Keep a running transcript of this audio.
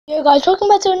Hey guys, welcome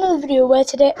back to another video where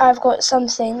today I've got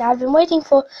something that I've been waiting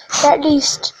for at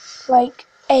least like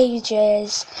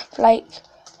ages, like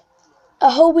a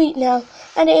whole week now,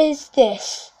 and it is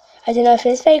this. I don't know if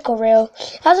it's fake or real.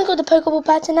 It hasn't got the Pokeball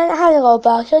pattern and it hasn't got a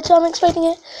barcode, so I'm expecting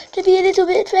it to be a little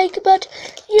bit fake, but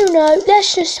you know,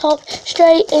 let's just hop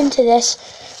straight into this.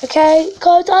 Okay,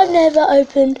 guys, I've never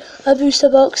opened a booster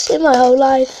box in my whole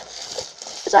life,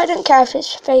 so I don't care if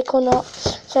it's fake or not.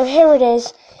 So here it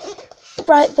is.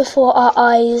 Right before our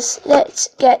eyes. Let's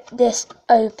get this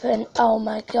open. Oh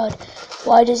my god,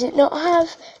 why does it not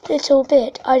have little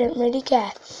bit? I don't really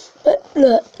care, but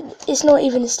look, it's not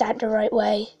even stacked the right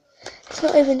way. It's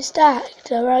not even stacked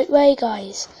the right way,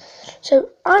 guys. So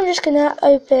I'm just gonna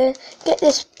get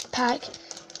this pack,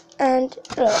 and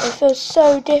look, it feels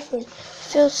so different. It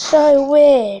feels so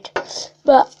weird,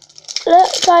 but look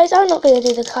guys, I'm not going to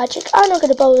do the card trick. I'm not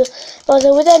going to bother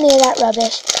with any of that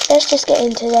rubbish. Let's just get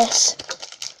into this.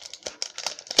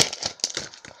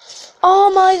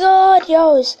 Oh my god,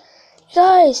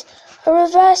 guys, a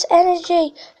reverse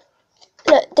energy.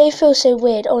 Look, they feel so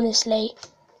weird, honestly.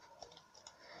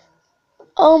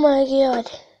 Oh my god.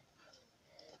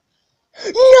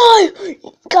 No!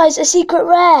 Guys, a secret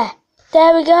rare.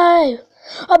 There we go.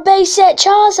 A base set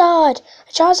Charizard.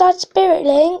 A Charizard Spirit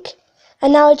Link.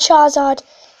 And now a Charizard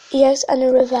EX and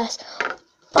a reverse.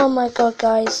 Oh my god,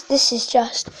 guys. This is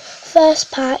just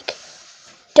first pack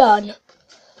done.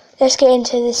 Let's get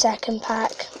into the second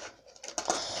pack.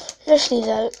 Literally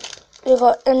though, we've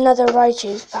got another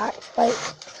Raichu's pack. Like,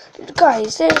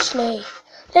 guys, literally.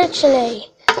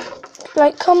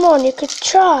 Like, come on, you could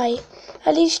try.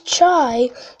 At least try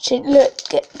to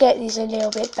get these a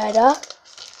little bit better.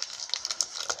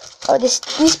 Oh, these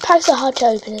packs are hard to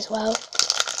open as well.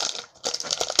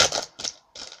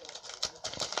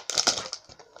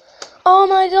 Oh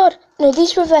my god. No,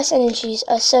 these reverse energies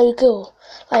are so cool.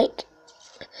 Like,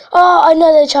 oh,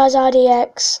 another Charizard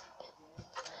EX.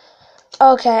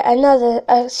 Okay, another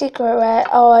secret rare.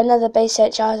 Oh, another base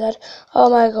set Charizard. Oh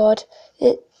my god.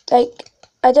 Like,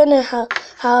 I don't know how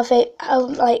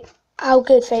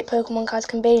good fake Pokemon cards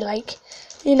can be. Like,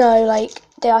 you know, like,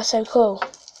 they are so cool.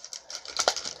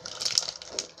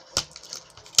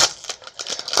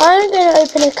 I'm going to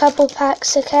open a couple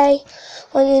packs, okay,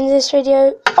 in this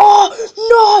video. Oh,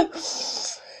 no!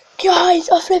 Guys,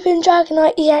 a flipping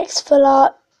Dragonite EX full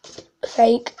art.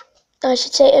 Fake. I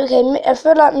should say, okay, a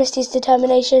full art Misty's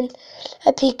Determination.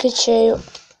 A Pikachu.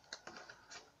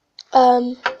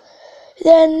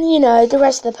 Then, you know, the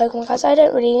rest of the Pokemon cards I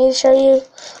don't really need to show you.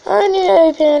 I'm going to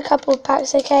open a couple of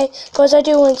packs, okay, because I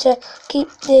do want to keep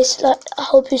this, like, a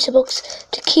whole booster box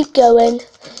to keep going,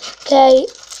 okay.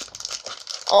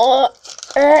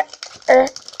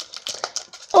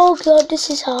 Oh god, this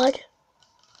is hard.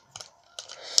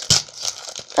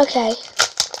 Okay.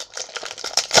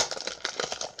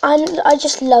 I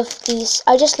just love these.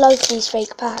 I just love these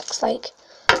fake packs. Like,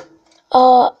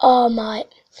 oh my.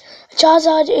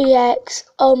 Charizard EX.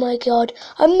 Oh my god.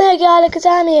 A Mega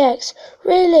Alakazam EX.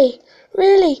 Really?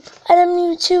 And a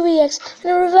Mewtwo EX.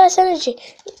 And a Reverse Energy.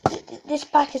 This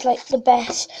pack is like the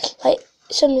best. Like,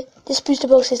 this booster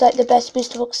box is like the best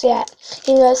booster box yet.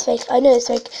 Even though it's fake. I know it's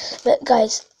fake. But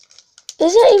guys,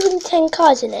 is there even 10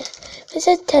 cards in it? It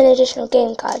says 10 additional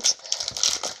game cards.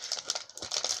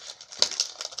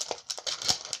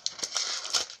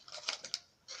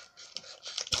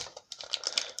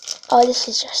 Oh, this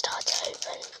is just hard to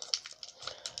open.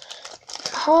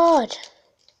 Hard.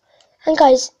 And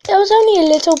guys, it was only a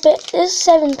little bit. This is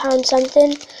 £7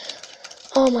 something.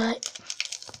 Oh my.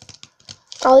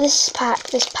 Oh, this pack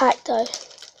though.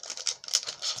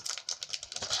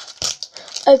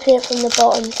 Open it from the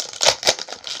bottom.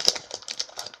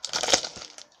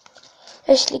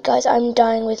 Actually, guys, I'm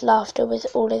dying with laughter with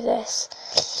all of this.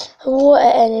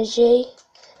 Water energy.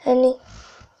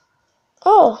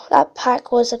 Oh, that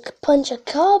pack was a bunch of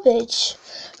garbage.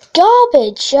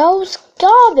 Garbage, yo,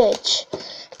 garbage.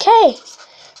 Okay.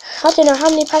 I don't know how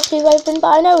many packs we've opened,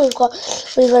 but I know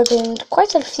we've opened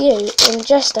quite a few in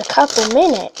just a couple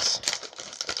minutes.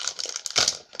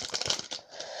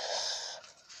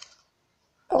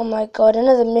 Oh my god,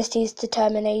 another Misty's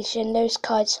Determination. Those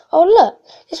cards. Oh look,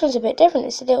 this one's a bit different.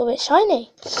 It's a little bit shiny.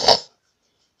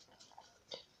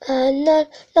 No,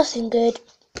 nothing good.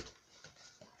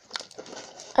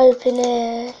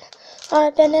 Opening.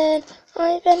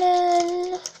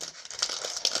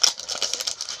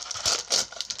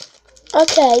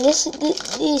 Okay, this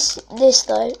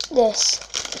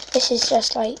is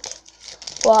just like,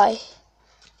 why?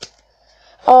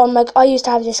 Oh my, I used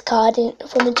to have this card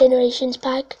from the Generations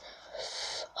pack.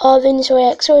 Oh, Venusaur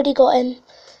X, already got him.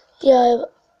 Yo.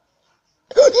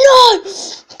 No!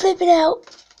 Flipping out.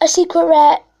 A secret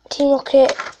rare. Team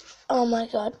Rocket. Oh my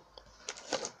god.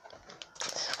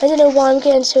 I don't know why I'm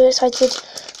getting so excited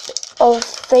of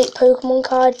fake Pokemon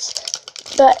cards.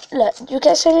 But look, you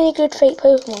get so many good fake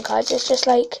Pokemon cards. It's just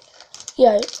like,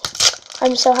 yo,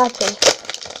 I'm so happy.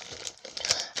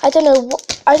 I don't know.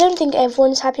 I don't think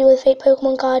everyone's happy with fake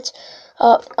Pokemon cards.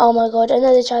 Oh my god,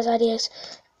 another Charizard EX.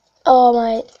 Oh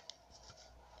my.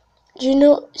 Do you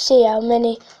not see how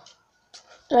many?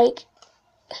 Like,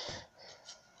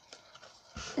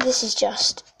 this is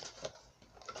just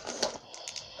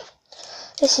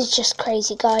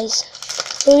crazy, guys.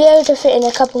 We'll be able to fit in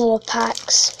a couple more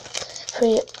packs.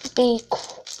 Be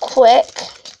quick.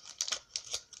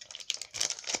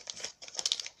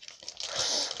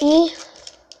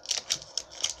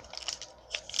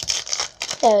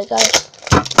 There we go.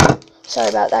 Sorry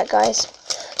about that, guys.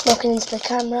 Knocking into the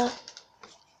camera.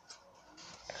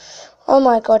 Oh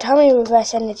my god, how many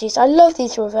reverse energies. I love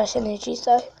these reverse energies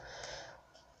though.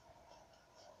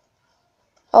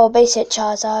 Oh, basic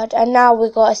Charizard. And now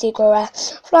we've got a secret rare.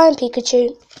 Flying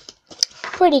Pikachu.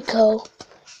 Pretty cool.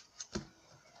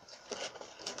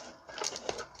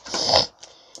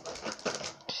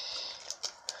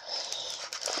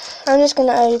 I'm just going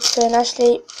to open,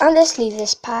 actually, and let's leave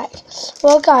this pack.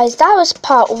 Well guys, that was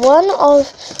part 1 of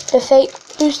the fake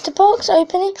booster box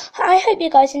opening. I hope you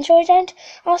guys enjoyed, and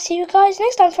I'll see you guys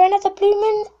next time for another Blue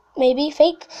Moon, maybe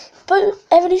fake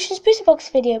Evolutions booster box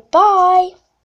video. Bye!